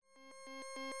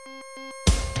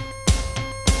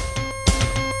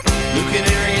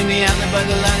have the by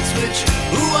the light switch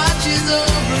who watches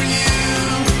over you.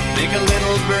 Make a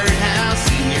little birdhouse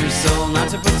in your soul, not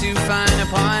to put too fine a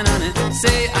point on it.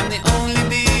 Say I'm the only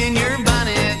bee in your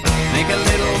bonnet. Make a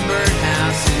little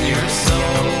birdhouse in your soul.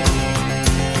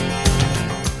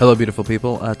 Hello, beautiful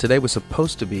people. Today was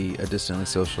supposed to be a Distantly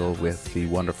Social with the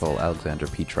wonderful Alexandra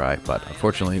Petri, but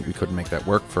unfortunately we couldn't make that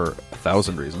work for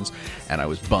 1,000 reasons, and I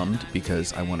was bummed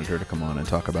because I wanted her to come on and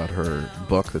talk about her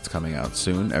book that's coming out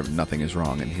soon, Nothing is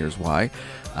Wrong and Here's Why.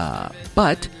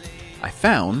 But I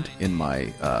found in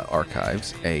my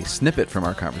archives a snippet from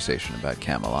our conversation about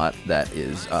Camelot that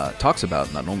is talks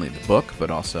about not only the book, but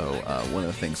also one of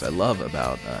the things I love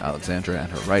about Alexandra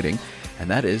and her writing, and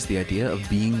that is the idea of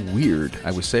being weird.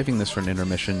 I was saving this for an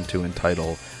intermission to be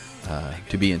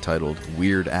entitled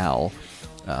Weird Al,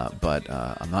 but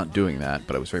I'm not doing that,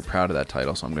 but I was very proud of that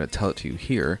title, so I'm going to tell it to you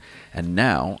here. And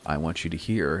now I want you to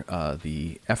hear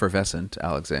the effervescent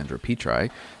Alexandra Petri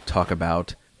talk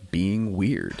about being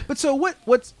weird. But so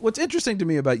what's interesting to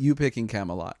me about you picking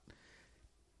Camelot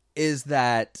is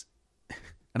that,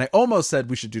 and I almost said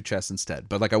we should do chess instead,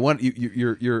 but like I want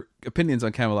your opinions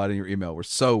on Camelot in your email were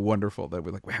so wonderful that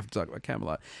we're like, we have to talk about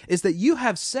Camelot. Is that you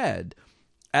have said,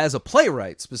 as a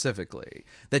playwright specifically,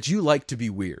 that you like to be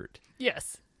weird.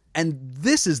 Yes. And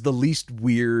this is the least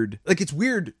weird. Like, it's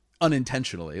weird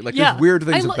unintentionally. Like, there's weird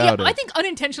things about it. I think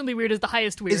unintentionally weird is the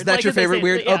highest weird. Is that your favorite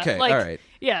weird? Yeah, okay, all right.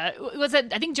 Yeah, was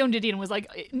that? I think Joan Didion was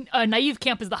like, naive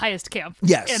camp is the highest camp.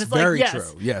 Yes, and it's very like,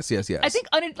 true. Yes. I think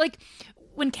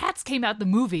when Cats came out, the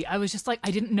movie, I was just like,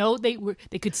 I didn't know they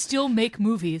could still make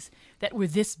movies that were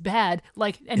this bad,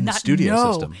 like, and in not the studio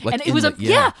know. system. Like, and it was it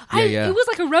was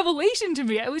like a revelation to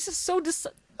me. I was just so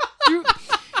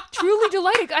truly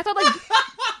delighted. I thought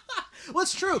well,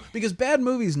 it's true, because bad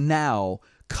movies now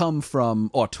come from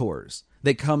auteurs.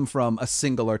 They come from a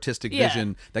single artistic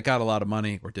vision that got a lot of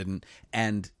money or didn't,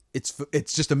 and it's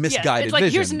just a misguided it's like,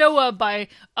 vision. Here's Noah by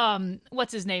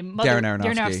what's his name? Darren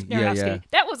Aronofsky. Yeah.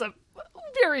 That was a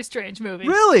very strange movie.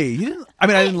 Really? I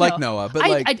didn't like Noah, but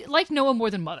I liked Noah more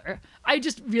than Mother. I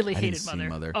just really hated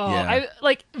Mother. Oh, yeah.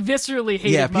 I viscerally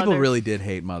hated Mother. Yeah, people really did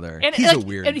hate Mother. And he's a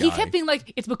weird guy. And he kept being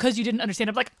like, it's because you didn't understand.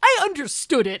 I'm like, I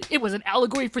understood it. It was an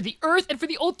allegory for the earth and for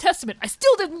the Old Testament. I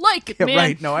still didn't like it, man.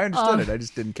 Right. No, I understood it. I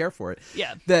just didn't care for it.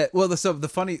 Yeah. The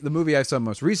movie I saw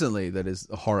most recently that is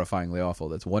horrifyingly awful,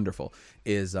 that's wonderful,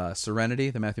 is Serenity,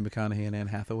 the Matthew McConaughey and Anne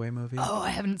Hathaway movie. Oh,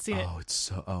 I haven't seen it. Oh, it's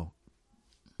so...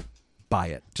 buy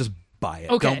it. Just buy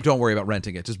it. Okay. Don't worry about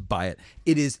renting it. Just buy it.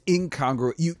 It is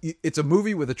incongruous. It's a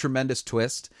movie with a tremendous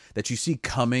twist that you see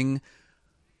coming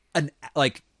an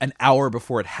hour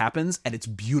before it happens, and it's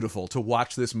beautiful to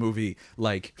watch this movie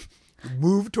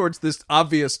move towards this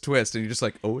obvious twist, and you're just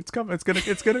like, oh, it's coming.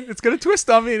 It's gonna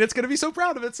twist on me, and it's gonna be so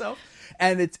proud of itself.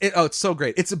 And it's so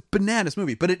great. It's a bananas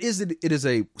movie, but it is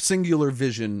a singular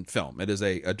vision film. It is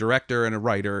a director and a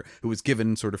writer who was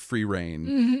given sort of free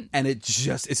reign, and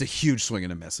it's a huge swing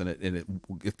and a miss, and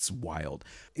it's wild.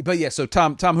 But yeah, so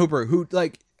Tom Hooper, who,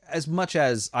 like, as much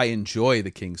as I enjoy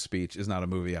The King's Speech, is not a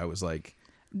movie I was like,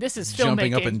 this is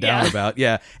jumping filmmaking. up and down about.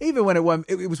 Yeah, even when it won,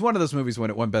 it was one of those movies when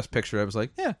it won Best Picture, I was like,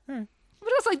 yeah, all right. But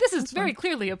it's like, this is very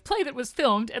clearly a play that was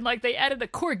filmed, and like they added a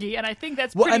corgi, and I think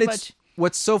that's pretty much.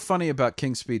 What's so funny about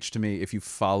King's Speech to me, if you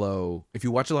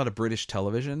watch a lot of British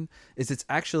television, is it's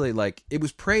actually like, it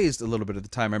was praised a little bit at the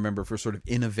time, I remember, for sort of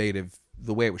innovative,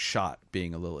 the way it was shot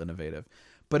being a little innovative.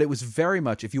 But it was very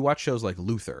much, if you watch shows like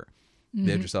Luther,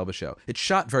 the Idris Elba show, it's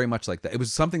shot very much like that. It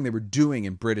was something they were doing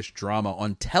in British drama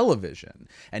on television,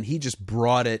 and he just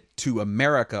brought it to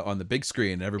America on the big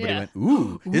screen, and everybody went,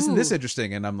 ooh, isn't this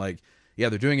interesting? And I'm like, yeah,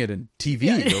 they're doing it in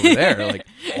TV over there, like,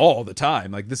 all the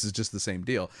time. Like, this is just the same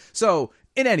deal. So,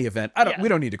 in any event, we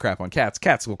don't need to crap on Cats.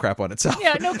 Cats will crap on itself.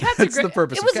 Yeah, no, Cats That's are great. the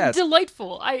purpose it of Cats. was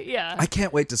delightful. I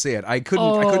can't wait to see it. I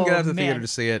couldn't get out to the theater to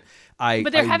see it.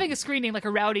 But they're having a screening, like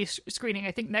a rowdy screening,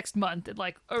 I think next month at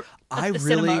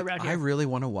cinema around here. I really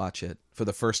want to watch it for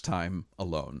the first time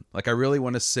alone. Like, I really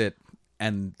want to sit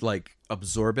and like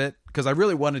absorb it, because I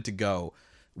really wanted to go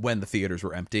when the theaters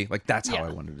were empty. Like, that's how I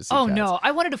wanted to see Cats. No,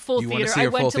 I wanted a full theater. I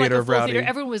went to like a full theater.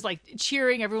 Everyone was like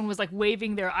cheering. Everyone was like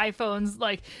waving their iPhones,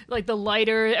 like the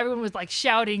lighter. Everyone was like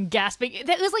shouting, gasping.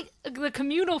 That was like the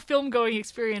communal film going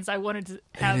experience I wanted to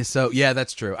have. It is so, yeah,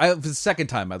 that's true. The second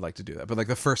time I'd like to do that, but like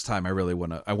the first time I really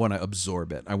want to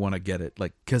absorb it. I want to get it,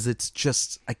 like, because it's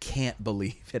just, I can't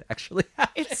believe it actually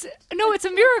happened. It's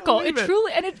a miracle. It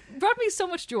truly, and it brought me so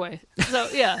much joy. So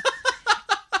yeah.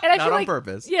 And I Not feel on like,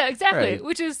 purpose. Yeah, exactly. Right.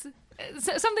 Which is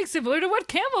something similar to what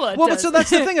Camelot well, does. but so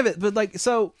that's the thing of it. But like,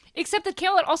 so except that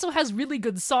Camelot also has really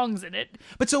good songs in it.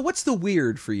 But so what's the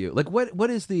weird for you? Like,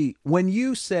 what is the, when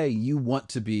you say you want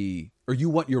to be, or you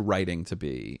want your writing to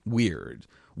be weird.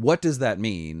 What does that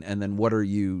mean? And then what are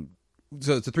you...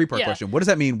 So it's a 3-part question. What does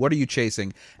that mean? What are you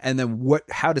chasing? And then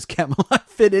how does Camelot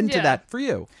fit into that for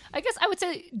you? I guess I would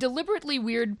say deliberately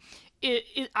weird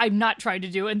I'm not trying to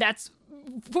do, and that's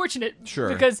fortunate. Sure.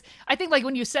 Because I think like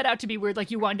when you set out to be weird,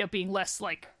 like you wind up being less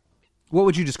like... What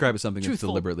would you describe as something truthful.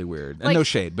 That's deliberately weird? And like, no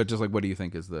shade, but just like what do you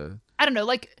think is the... I don't know,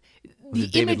 like the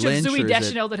image Lynch, of Zooey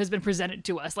Deschanel that has been presented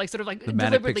to us, like sort of like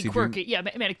deliberately quirky. Dream?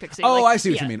 Yeah, Manic Pixie. Oh, like, I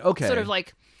see what you mean. Okay. Sort of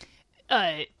like,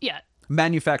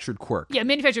 manufactured quirk. Yeah,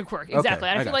 manufactured quirk. Exactly.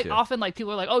 Okay, and I feel like often like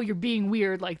people are like, "Oh, you're being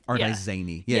weird." Like, or nice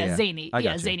zany. Zany.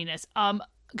 Zaniness.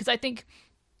 Because I think,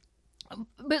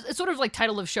 but it's sort of like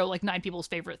title of show, like 9 people's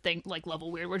favorite thing, like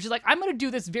level weird, where it's just like I'm going to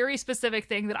do this very specific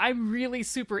thing that I'm really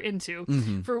super into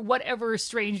for whatever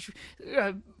strange,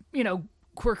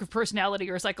 quirk of personality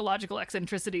or psychological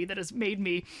eccentricity that has made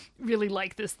me really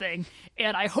like this thing,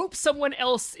 and I hope someone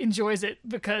else enjoys it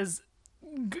because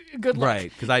good luck.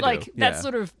 Right? Because I do. Like that's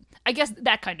sort of. I guess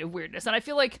that kind of weirdness. And I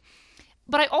feel like,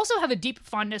 but I also have a deep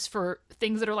fondness for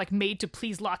things that are like made to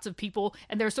please lots of people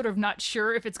and they're sort of not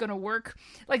sure if it's going to work.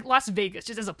 Like Las Vegas,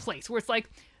 just as a place where it's like,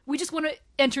 we just want to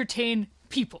entertain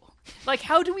people. Like,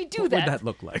 how do we do that? What would that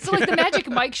look like? So like the Magic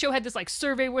Mike show had this like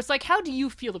survey where it's like, how do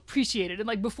you feel appreciated? And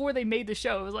like before they made the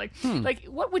show, it was like,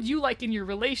 what would you like in your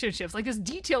relationships? Like this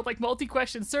detailed like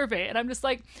multi-question survey. And I'm just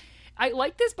like, I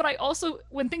like this, but I also,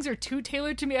 when things are too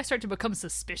tailored to me, I start to become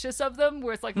suspicious of them,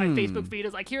 where it's like my Facebook feed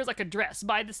is like, here's like a dress,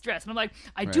 buy this dress. And I'm like,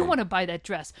 I do want to buy that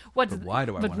dress. But why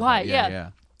do I want to buy it?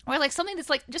 Yeah. Or like something that's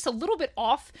like just a little bit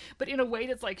off, but in a way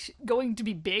that's like going to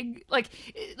be big. Like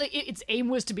its aim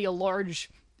was to be a large,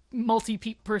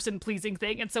 multi-person pleasing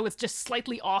thing. And so it's just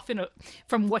slightly off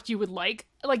from what you would like.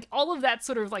 Like all of that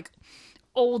sort of like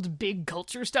old big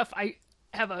culture stuff, I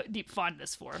have a deep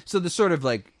fondness for. So the sort of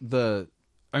like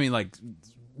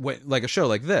like a show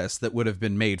like this that would have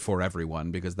been made for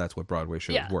everyone because that's what Broadway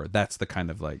shows were. That's the kind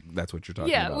of like, that's what you're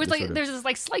talking about. Yeah, it was like there's this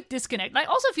like slight disconnect. And I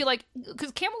also feel like,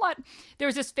 because Camelot, there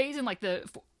was this phase in like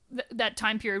that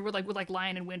time period where like with like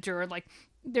Lion and Winter, or like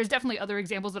there's definitely other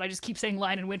examples, but I just keep saying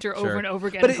Lion and Winter over and over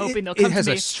again, hoping they'll come to me. It has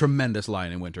a tremendous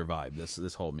Lion and Winter vibe,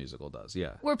 this whole musical does,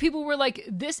 yeah. Where people were like,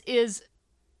 this is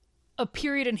a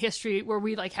period in history where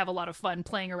we like have a lot of fun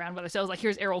playing around with ourselves. Like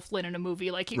here's Errol Flynn in a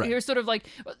movie. Like here's sort of like,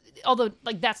 although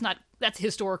like that's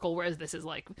historical, whereas this is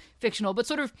like fictional, but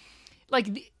sort of like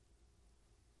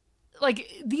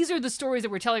these are the stories that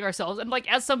we're telling ourselves. And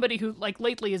like as somebody who like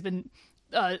lately has been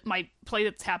my play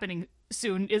that's happening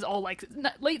soon is all like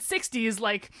late 60s,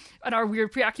 like on our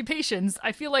weird preoccupations.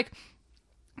 I feel like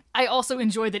I also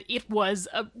enjoy that it was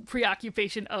a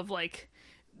preoccupation of like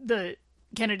the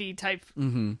Kennedy type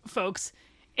folks,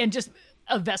 and just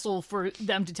a vessel for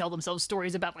them to tell themselves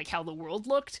stories about like how the world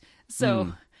looked.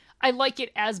 So I like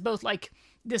it as both like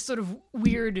this sort of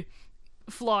weird,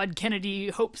 flawed Kennedy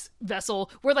hopes vessel,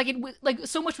 where like like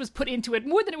so much was put into it,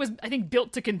 more than it was I think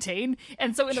built to contain.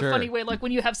 And so in a funny way, like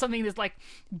when you have something that's like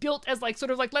built as like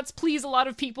sort of like let's please a lot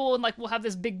of people, and like we'll have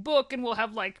this big book and we'll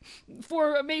have like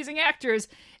 4 amazing actors,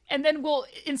 and then we'll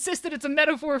insist that it's a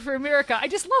metaphor for America. I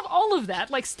just love all of that,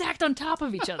 like stacked on top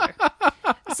of each other.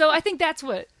 So I think that's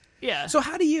what, So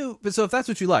if that's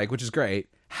what you like, which is great,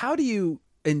 how do you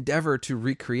endeavor to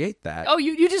recreate that? Oh,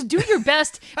 you just do your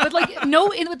best, but like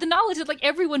with the knowledge that like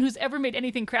everyone who's ever made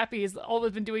anything crappy has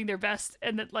always been doing their best,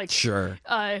 and that like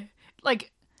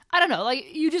like I don't know,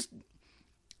 like you just,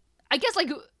 I guess like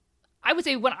I would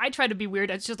say when I try to be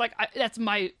weird, it's just like that's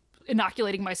my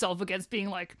inoculating myself against being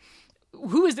like,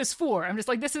 who is this for? I'm just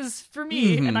like, this is for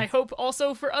me, and I hope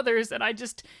also for others. And I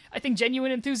think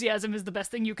genuine enthusiasm is the best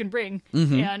thing you can bring.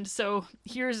 And so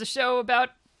here's a show about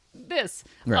this.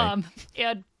 Right.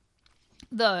 And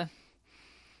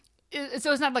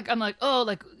so it's not like I'm like, oh,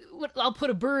 like I'll put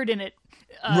a bird in it.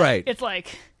 Right. It's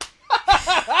like,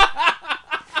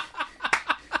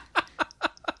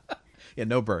 yeah,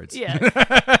 no birds. Yeah.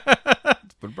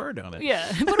 Put a bird on it.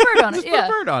 Yeah, put a bird on it. Put a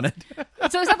bird on it.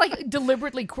 So it's not like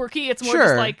deliberately quirky. It's more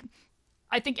just like,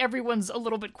 I think everyone's a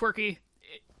little bit quirky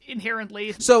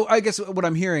inherently. So I guess what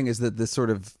I'm hearing is that this sort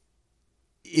of,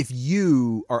 if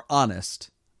you are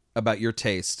honest about your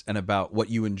taste and about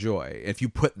what you enjoy, if you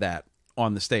put that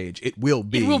on the stage, it will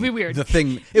be weird. The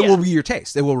thing, it will be your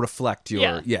taste. It will reflect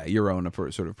your own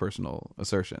sort of personal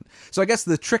assertion. So I guess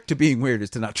the trick to being weird is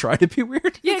to not try to be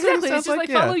weird. Yeah, exactly. It's just like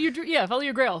follow your grail. Find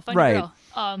your grail.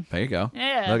 There you go.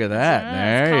 Yeah. Look at that.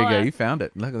 There you go. You found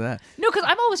it. Look at that. No, because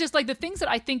I'm always just like the things that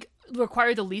I think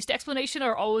require the least explanation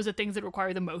are always the things that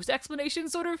require the most explanation,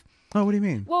 sort of. Oh, what do you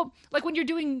mean? Well, like when you're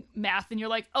doing math and you're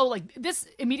like, oh, like this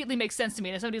immediately makes sense to me.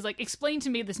 And somebody's like, explain to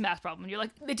me this math problem. And you're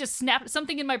like, it just snapped.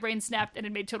 Something in my brain snapped and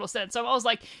it made total sense. So I was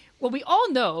like, well, we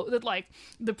all know that like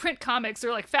the print comics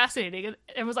are like fascinating.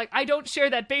 And was like, I don't share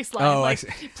that baseline. Oh, like,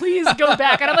 please go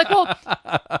back. And I'm like,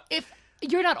 well, if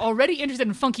you're not already interested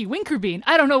in Funky Winkerbean,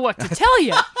 I don't know what to tell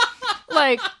you.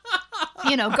 Like,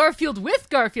 you know, Garfield with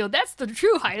Garfield, that's the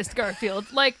true highest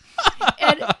Garfield. Like,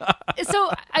 and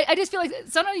so I just feel like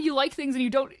sometimes you like things and you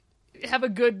don't have a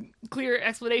good, clear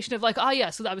explanation of like, oh yeah,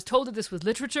 so I was told that this was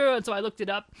literature, and so I looked it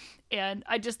up, and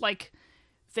I just like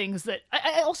things that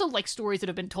I also like stories that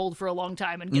have been told for a long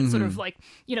time and get sort of like,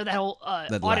 you know, that whole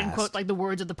Auden quote, like the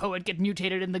words of the poet get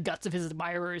mutated in the guts of his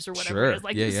admirers or whatever. Sure. It's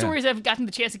like stories that have gotten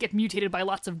the chance to get mutated by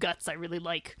lots of guts I really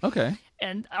like. Okay.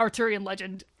 And Arthurian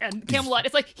legend and Camelot.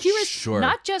 It's like, here is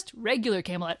not just regular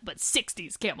Camelot, but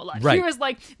 60s Camelot. Right. Here is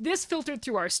like this filtered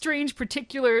through our strange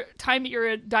particular time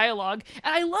era dialogue.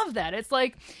 And I love that. It's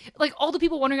like all the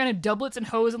people wandering around in doublets and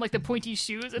hose and like the pointy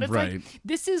shoes. And it's like,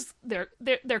 this is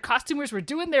their costumers were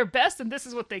doing their best, and this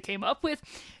is what they came up with.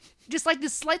 Just like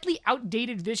this slightly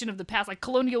outdated vision of the past, like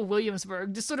colonial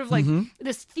Williamsburg, just sort of like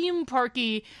this theme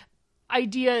parky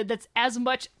idea that's as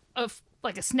much of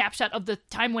like a snapshot of the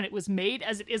time when it was made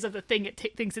as it is of the thing it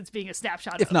thinks it's being a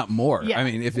snapshot of. If not more. Yeah, I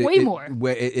mean, if way more.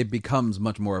 It becomes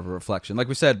much more of a reflection. Like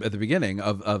we said at the beginning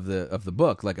of the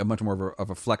book, like a much more of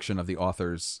a reflection of the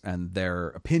authors and their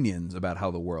opinions about how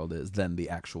the world is than the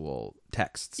actual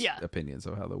text's opinions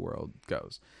of how the world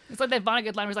goes. It's like that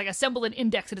Vonnegut line where it's like, assemble an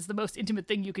index and it's the most intimate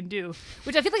thing you can do,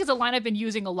 which I feel like is a line I've been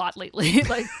using a lot lately.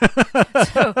 Like,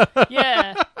 so,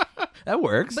 yeah. That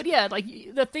works. But yeah, like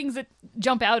the things that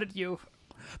jump out at you.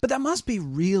 But that must be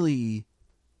really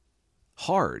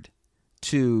hard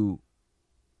to,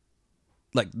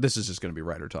 like, this is just going to be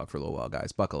writer talk for a little while,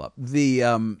 guys. Buckle up. The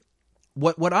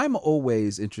what I'm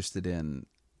always interested in,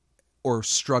 or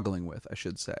struggling with, I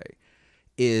should say,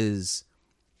 is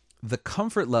the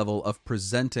comfort level of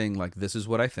presenting, like, this is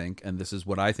what I think, and this is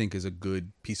what I think is a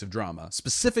good piece of drama.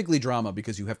 Specifically drama,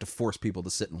 because you have to force people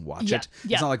to sit and watch it.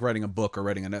 Yeah. It's not like writing a book or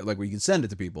writing like where you can send it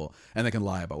to people and they can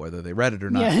lie about whether they read it or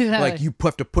not. Yeah, exactly. Like, you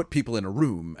have to put people in a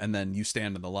room and then you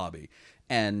stand in the lobby.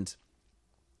 And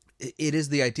it is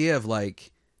the idea of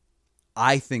like,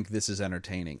 I think this is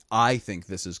entertaining. I think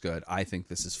this is good. I think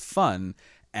this is fun.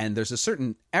 And there's a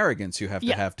certain arrogance you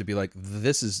have to be like,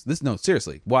 no,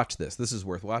 seriously, watch this. This is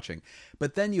worth watching.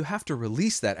 But then you have to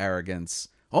release that arrogance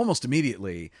almost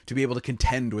immediately to be able to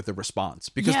contend with the response.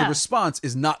 Because the response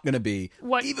is not going to be,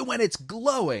 even when it's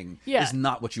glowing, is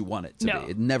not what you want it to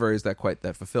be. It never is quite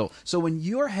that fulfilled. So when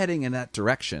you're heading in that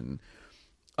direction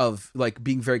of like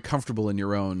being very comfortable in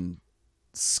your own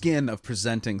skin of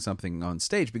presenting something on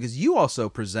stage, because you also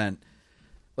present...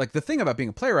 Like, the thing about being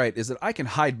a playwright is that I can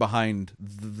hide behind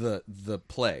the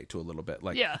play to a little bit.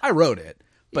 Like, I wrote it,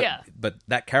 but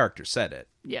that character said it.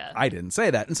 Yeah, I didn't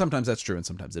say that, and sometimes that's true, and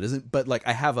sometimes it isn't. But like,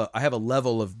 I have a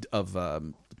level of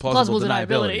plausible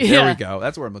deniability. There we go.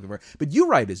 That's what I'm looking for. But you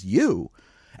write as you.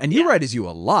 And you write as you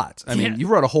a lot. I mean, you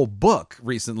wrote a whole book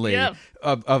recently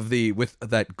of the with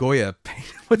that Goya paint.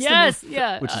 Which is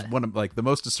one of like the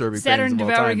most disturbing Saturn things of all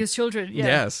devouring time. His children. Yeah.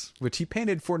 Yes, which he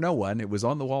painted for no one. It was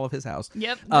on the wall of his house.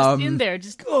 Yep, just in there.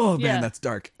 Just man, that's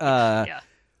dark.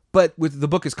 But with the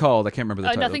book is called, I can't remember the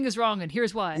title. Nothing is wrong, and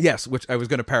here's why. Yes, which I was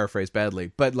going to paraphrase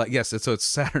badly, but like so it's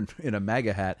Saturn in a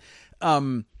MAGA hat.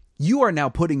 You are now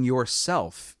putting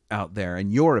yourself out there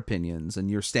and your opinions,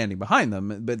 and you're standing behind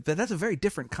them. But that's a very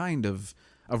different kind of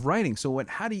writing. So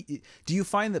how do you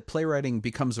find that playwriting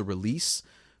becomes a release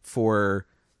for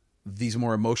these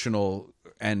more emotional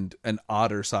and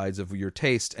odder sides of your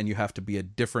taste, and you have to be a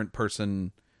different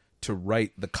person to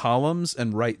write the columns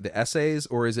and write the essays,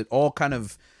 or is it all kind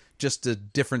of just a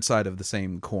different side of the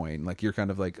same coin? Like, you're kind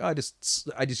of like, I just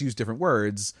use different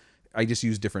words, I just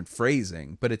use different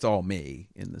phrasing, but it's all me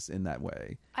in that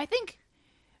way. I think.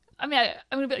 I mean,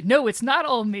 I'm going to be like, no, it's not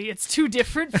all me. It's two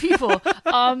different people.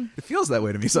 It feels that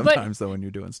way to me sometimes, though, when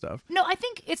you're doing stuff. No, I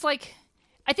think it's like,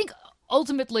 I think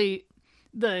ultimately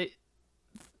the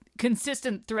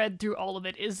consistent thread through all of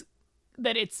it is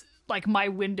that it's like my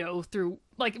window through,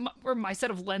 like, or my set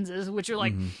of lenses, which are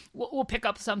like, we'll pick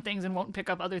up some things and won't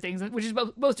pick up other things, which is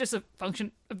both just a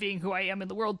function of being who I am in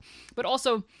the world. But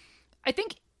also, I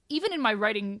think even in my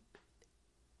writing,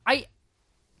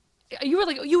 you were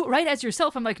like, you write as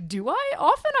yourself. I'm like, do I?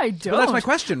 Often I don't. Well, that's my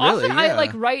question, really. Often I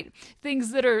like write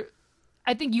things that are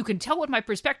I think you can tell what my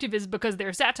perspective is because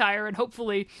they're satire, and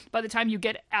hopefully by the time you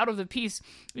get out of the piece,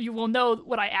 you will know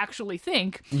what I actually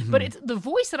think. Mm-hmm. But it's the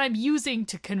voice that I'm using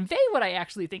to convey what I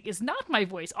actually think is not my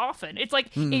voice often. It's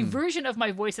like a version of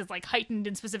my voice that's like heightened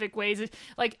in specific ways. It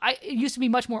used to be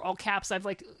much more all caps. I've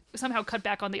like somehow cut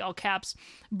back on the all caps,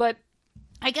 but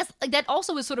I guess like that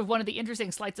also is sort of one of the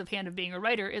interesting sleights of hand of being a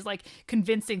writer, is like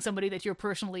convincing somebody that you're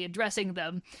personally addressing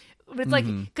them. But it's like,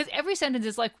 because every sentence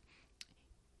is like,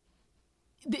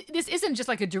 this isn't just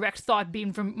like a direct thought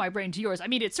beam from my brain to yours. I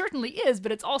mean, it certainly is,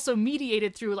 but it's also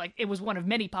mediated through like, it was one of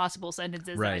many possible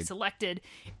sentences that I selected.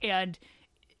 And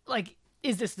like,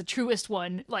 is this the truest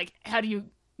one? Like, how do you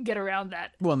get around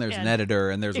that? Well, and there's an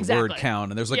editor, and there's a word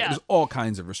count, and there's like, there's all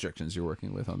kinds of restrictions you're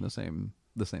working with on the same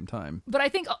time. But I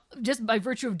think just by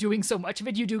virtue of doing so much of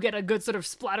it, you do get a good sort of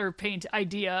splatter paint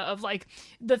idea of like,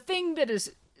 the thing that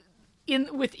is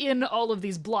within all of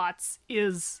these blots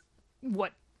is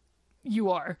what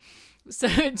you are.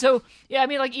 So yeah, I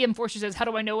mean, like Ian Forster says, how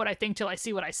do I know what I think till I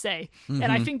see what I say?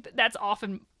 And I think that's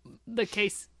often the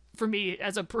case for me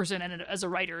as a person and as a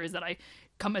writer, is that I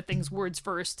come at things words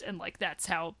first, and like that's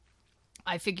how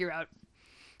I figure out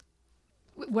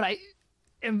what I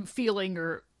am feeling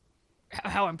or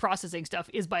how I'm processing stuff,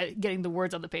 is by getting the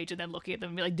words on the page and then looking at them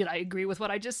and be like, did I agree with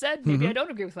what I just said? Maybe I don't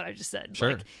agree with what I just said.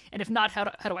 Sure. Like, and if not, how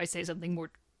do I say something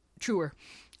more truer?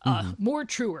 More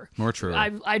truer.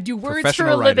 I do words for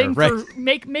a living. For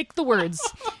make the words.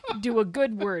 Do a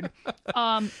good word.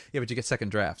 Yeah, but you get second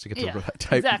drafts. You get to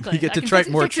type. Exactly. You get to type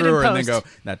more truer and then go,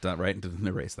 that's not right, and then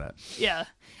erase that. Yeah,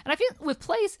 and I feel with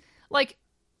plays like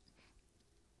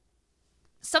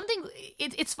something.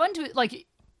 It's fun to like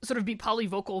sort of be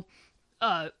polyvocal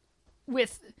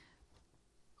with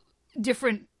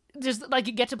different. Just like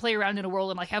get to play around in a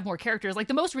world and like have more characters. Like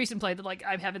the most recent play that like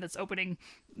I'm having that's opening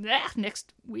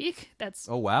next week. That's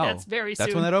That's very soon.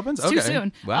 That's when that opens. It's too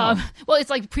soon. Wow. Well, it's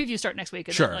like previews start next week,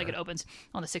 and then like it opens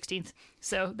on the 16th.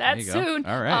 So that's soon.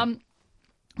 All right.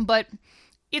 But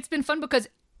it's been fun because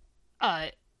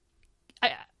I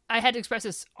had to express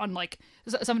this on like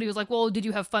somebody was like, well, did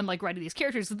you have fun like writing these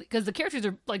characters? Because the characters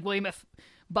are like William F.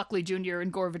 Buckley Jr.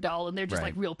 and Gore Vidal, and they're just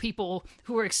like real people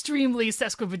who are extremely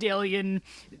sesquipedalian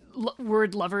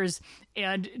word lovers,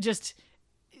 and just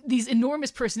these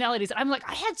enormous personalities. I'm like,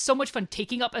 I had so much fun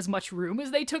taking up as much room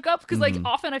as they took up, because like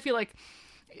often I feel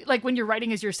like when you're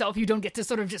writing as yourself, you don't get to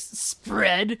sort of just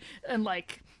spread and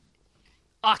like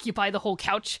occupy the whole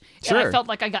couch. Sure. And I felt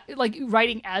like I got like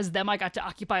writing as them, I got to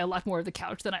occupy a lot more of the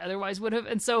couch than I otherwise would have,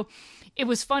 and so it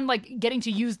was fun like getting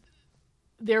to use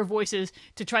their voices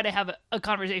to try to have a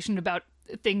conversation about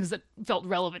things that felt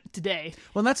relevant today.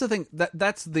 Well, and that's the thing,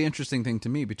 that's the interesting thing to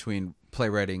me between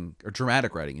playwriting or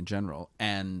dramatic writing in general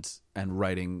and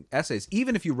writing essays.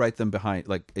 Even if you write them behind,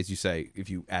 like as you say,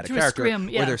 if you add a character or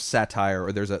there's satire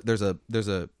or there's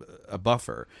a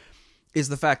buffer, is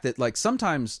the fact that like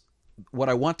sometimes what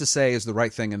I want to say is the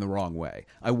right thing in the wrong way.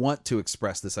 I want to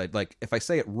express this, like if I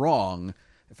say it wrong,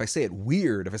 if I say it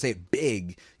weird, if I say it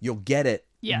big, you'll get it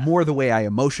more the way I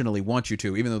emotionally want you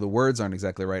to, even though the words aren't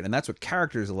exactly right. And that's what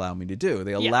characters allow me to do.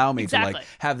 They allow me to like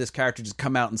have this character just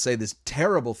come out and say this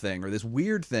terrible thing or this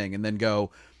weird thing and then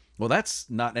go, well, that's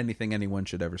not anything anyone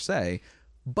should ever say.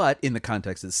 But in the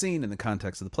context of the scene, in the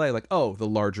context of the play, like, oh, the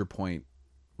larger point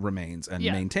remains and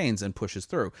maintains and pushes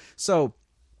through. So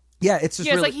yeah, it's just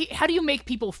really... it's like, how do you make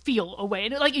people feel a way?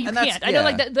 And like, you can't. I know,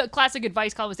 like, the classic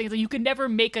advice column thing is like, you can never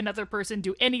make another person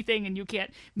do anything, and you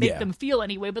can't make them feel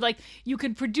any way. But like, you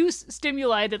can produce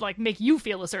stimuli that like make you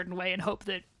feel a certain way and hope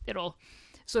that it'll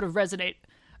sort of resonate.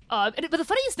 But the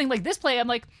funniest thing, like this play,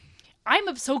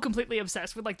 I'm so completely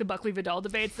obsessed with like the Buckley Vidal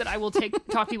debates that I will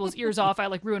talk people's ears off. I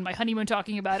like ruin my honeymoon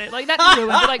talking about it. Like that's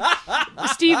ruined. But like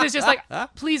Steve is just like,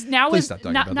 please stop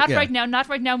talking about it. Right now, not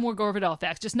right now. More Gore Vidal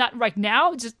facts. Just not right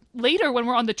now. Just later when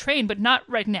we're on the train, but not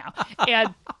right now.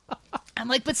 And I'm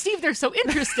like, but Steve, they're so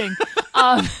interesting.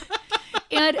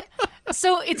 And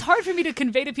so it's hard for me to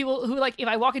convey to people who like, if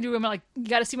I walk into a room and like, you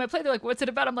got to see my play. They're like, what's it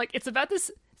about? I'm like, it's about this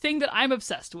thing that I'm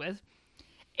obsessed with.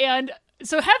 And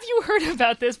so have you heard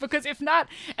about this? Because if not,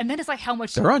 and then it's like how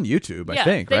much... They're on YouTube, I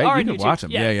think, they right? Are you can YouTube. Watch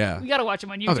them. Yeah. You got to watch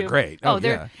them on YouTube. Oh,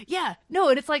 they're great. Yeah. No,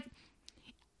 and it's like,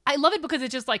 I love it because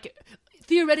it's just like,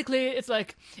 theoretically, it's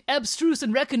like abstruse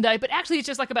and recondite, but actually it's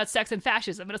just like about sex and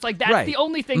fascism. And it's like, that's the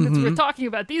only thing that's worth talking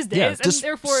about these days. Yeah, and just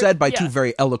therefore, said by two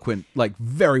very eloquent, like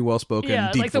very well-spoken,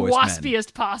 deep-voiced men. Like the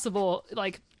waspiest possible,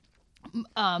 like,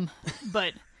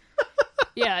 but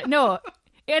yeah, no...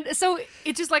 And so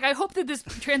it's just like, I hope that this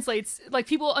translates, like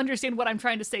people understand what I'm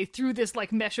trying to say through this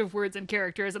like mesh of words and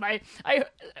characters. And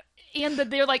and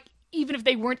that they're like, even if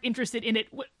they weren't interested in it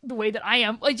the way that I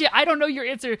am, like, yeah, I don't know your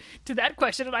answer to that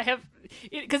question. And I have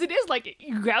because it is like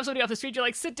you grab somebody off the street, you're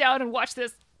like, sit down and watch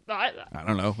this. I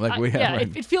don't know. Like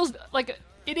it feels like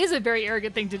it is a very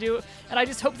arrogant thing to do, and I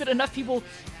just hope that enough people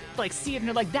like see it and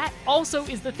they're like, that also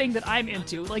is the thing that I'm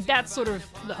into. Like that's sort of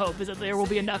the hope, is that there will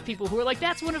be enough people who are like,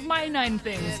 that's one of my 9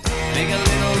 things. Make a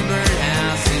little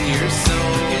birdhouse in your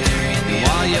soul.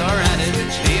 While you're at it,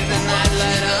 leave the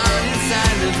nightlight on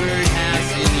inside the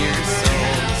birdhouse in your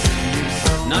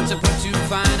soul. Not to put too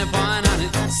fine a point on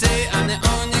it, say